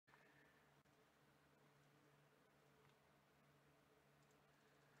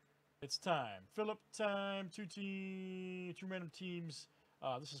It's time. Phillip time. Two random teams.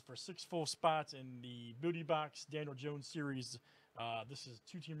 This is for 6 full spots in the Beauty Box Daniel Jones series. This is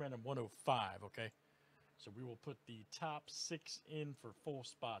 2-team random 105, okay? So we will put the top 6 in for full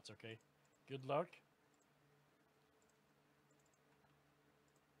spots, okay? Good luck.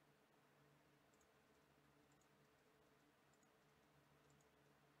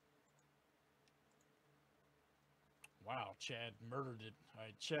 Wow, Chad murdered it. All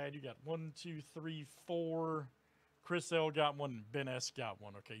right, Chad, you got 1, 2, 3, 4. Chris L got one. And Ben S got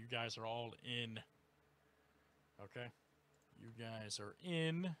one. Okay, you guys are all in. Okay, you guys are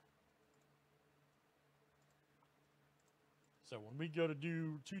in. So when we go to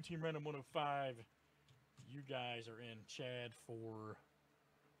do 2-team random 105, you guys are in. Chad for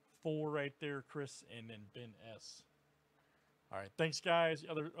 4 right there, Chris, and then Ben S. All right, thanks, guys.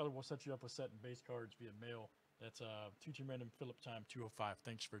 Other we'll set you up with set and base cards via mail. That's 2-team random Phillip time 205.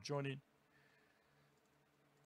 Thanks for joining.